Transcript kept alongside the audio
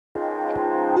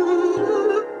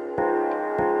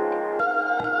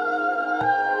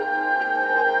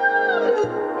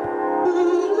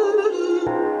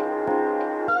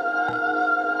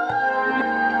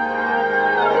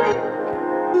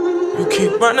You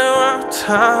keep running around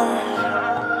town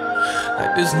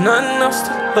like there's nothing else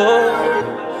to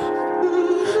lose.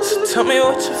 So tell me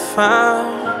what you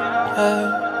found.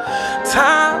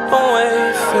 Time don't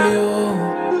wait for you.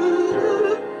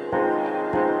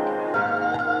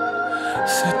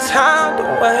 So time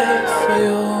don't wait for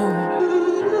you.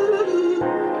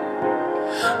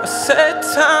 I said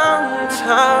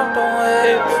time don't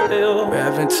wait for you. We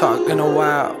haven't talked in a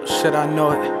while, shit I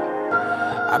know it.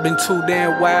 I've been too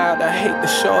damn wild, I hate to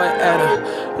show it at her.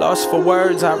 Lost for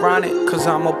words, ironic, cause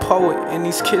I'm a poet. And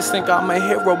these kids think I'm a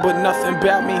hero, but nothing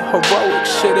about me heroic.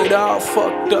 Shit, it all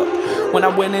fucked up when I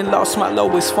went and lost my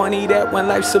low. It's funny that when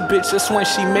life's a bitch, that's when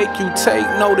she make you take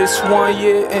notice. 1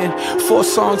 year and 4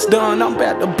 songs done, I'm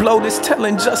about to blow this.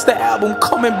 Telling just the album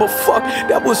coming, but fuck,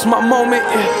 that was my moment.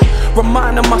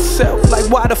 Reminding myself, like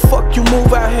why the fuck you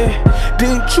move out here?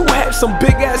 Didn't you have some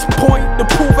big ass point to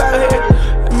prove out here?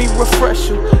 Let me refresh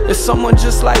you, it's someone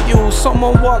just like you.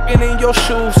 Someone walking in your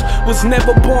shoes, was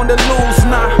never born to lose.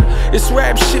 Nah, it's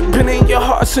rap shit been in your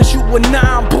heart since you were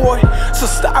 9, boy. So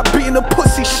stop being a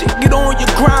pussy shit, get on your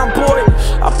grind, boy.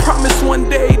 I promise one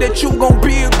day that you gon'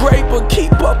 be a great, but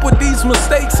keep up with these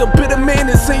mistakes, a bitter man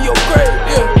is in your grave,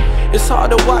 yeah. It's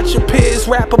hard to watch your peers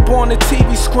rap up on the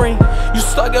TV screen. You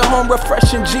stuck at home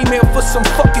refreshing Gmail for some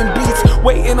fucking beats,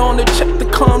 waiting on the check to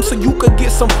come so you could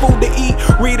get some food to eat.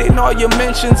 Reading all your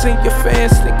mentions and your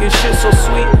fans thinking shit so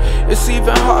sweet. It's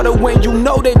even harder when you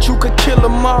know that you could kill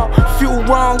them all. Few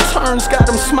wrong turns got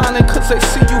them smiling cause they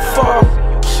see you fall.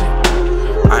 Shit.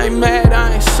 I ain't mad,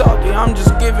 I ain't salty, I'm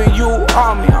just giving you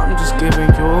all me. I'm just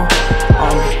giving you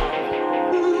all me.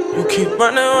 You keep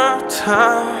running around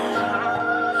town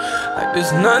like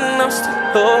there's nothing else to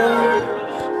lose.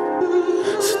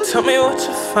 So tell me what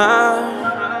you found.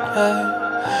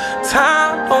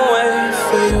 Time don't wait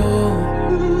for you.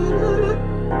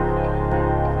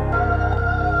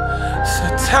 So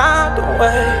time don't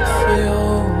wait for you.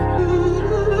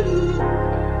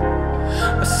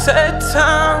 I said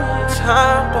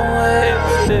time don't wait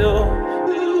for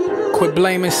you. Quit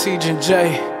blaming Siege and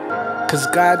J, cause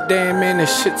goddamn man,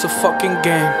 this shit's a fucking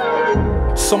game.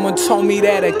 Someone told me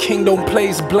that a king don't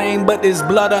place blame, but there's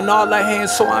blood on all our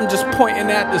hands, so I'm just pointing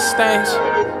at the stains.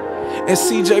 And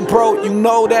CJ bro, you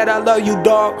know that I love you,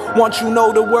 dog. Want you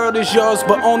know the world is yours,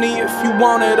 but only if you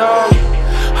want it all.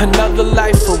 Another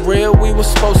life for real, we were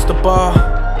supposed to ball.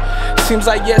 Seems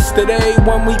like yesterday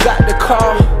when we got the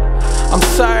call. I'm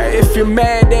sorry if you're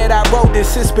mad that I wrote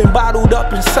this. It's been bottled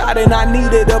up inside and I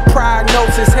needed a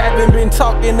prognosis. Haven't been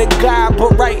talking to God,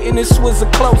 but writing this was the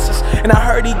closest. And I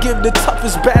heard he give the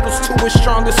toughest battles to his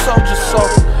strongest soldiers. So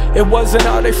it wasn't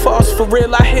all they faults, for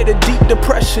real, I hit a deep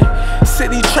depression.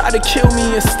 City tried to kill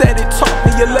me, instead it taught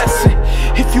me a lesson.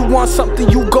 If you want something,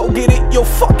 you go get it your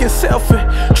fucking self. And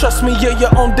trust me, you're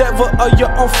your own devil or your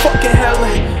own fucking hell.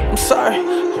 I'm sorry,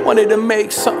 I wanted to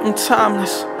make something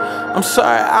timeless. I'm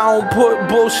sorry I don't put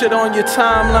bullshit on your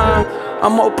timeline.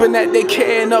 I'm hoping that they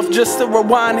care enough just to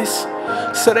rewind this,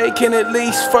 so they can at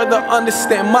least further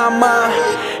understand my mind.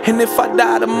 And if I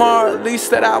die tomorrow, at least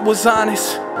that I was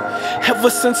honest. Ever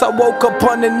since I woke up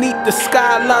underneath the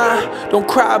skyline. Don't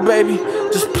cry, baby,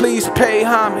 just please pay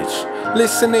homage.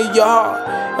 Listen to your heart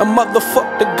and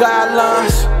motherfuck the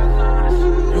guidelines.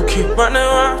 You keep running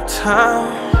around town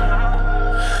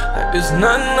like there's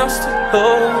nothing else to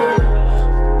lose.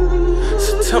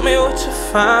 So tell me what you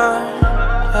found.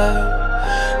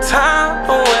 Time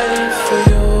don't wait for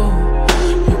you.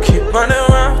 You keep running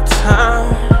around town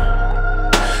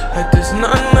like there's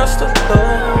nothing else to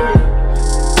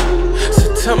lose. So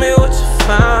tell me what you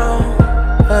found.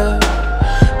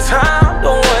 Time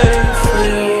don't wait for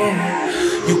you.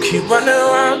 You keep running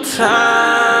around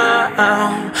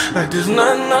town like there's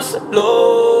nothing else to lose.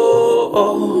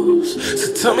 So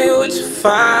tell me what you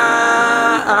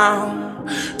found.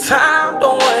 Time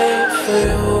don't wait for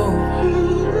you.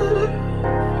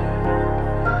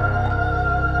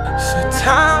 So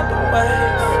time don't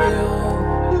wait for you.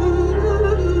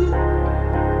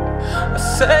 I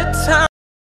said time.